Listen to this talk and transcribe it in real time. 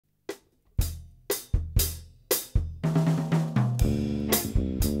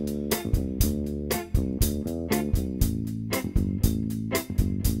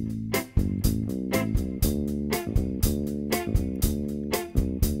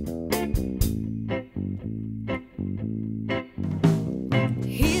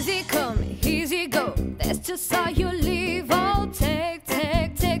just saw you leave. Oh,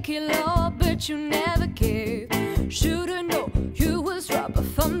 take it all, but you never gave. Should've known you was rubber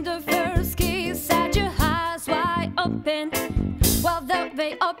from the first kiss. Had your eyes wide open, well, that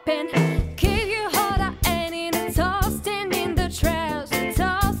way open. Give you all I ain't in, tossed in the trash,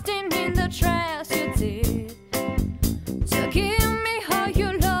 tossed in the trash. You did. So give me all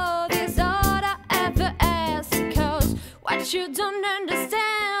your love is all I ever ask. 'Cause what you don't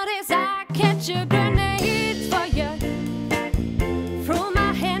understand is I catch a grenade for you. Throw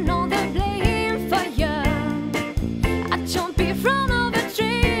my hand on the blame for you. I jump in front of a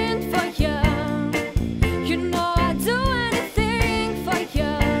train for you. You know I'd do anything for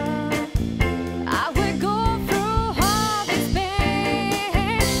you. I will go through all this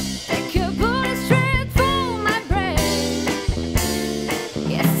pain. Take a bullet straight through my brain.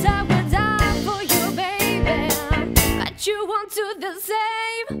 Yes, I will die for you, baby. But you won't do the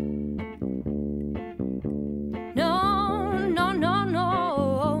same. No, no, no, no.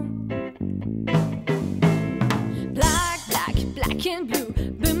 Black and blue.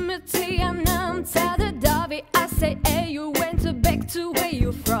 Bumati and I'm tired of it. I say, hey, you went back to where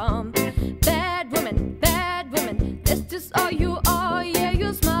you from. Bad woman, that's just all you are. Yeah,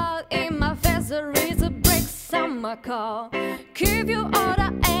 you smile in my face. There is a bricks on my car. Give you all the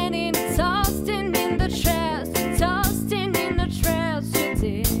ain't in, tossed in the trash, tossed in the trash. You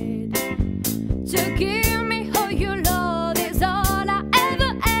did. To give me all your love is all I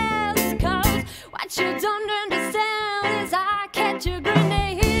ever ask. 'Cause what you don't understand is I catch your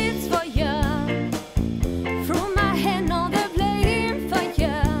grenades for you. Throw my hand on the blame for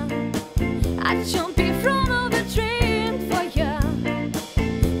you. I jump in front of a train for you.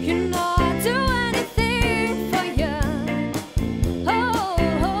 You know I'd do anything for you. Oh,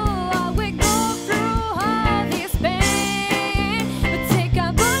 I will go through all this pain, but take a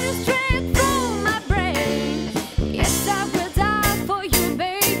bullet straight through my brain. Yes, I will die for you,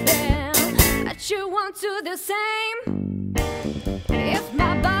 baby. But you won't do the same. If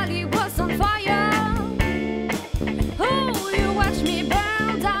my body was on fire, oh, you watch me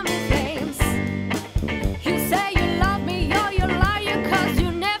burn down in flames. You say you love me, you're a liar, 'cause you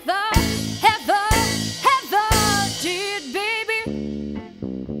never, ever, ever did, baby.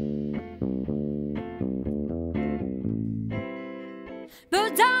 But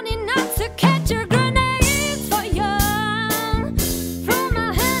down enough to catch your grenades for you. Throw my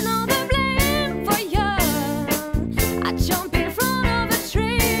hand on the blame for you. I jump in front of a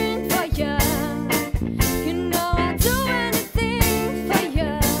train for you. You know I'd do anything for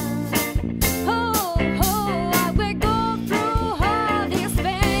you. Oh, I will go through all this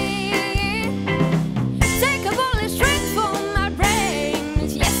pain. Take a bullet straight from my brain.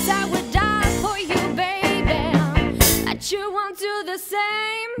 Yes, I would die for you, baby. But you won't do the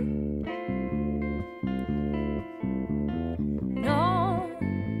same.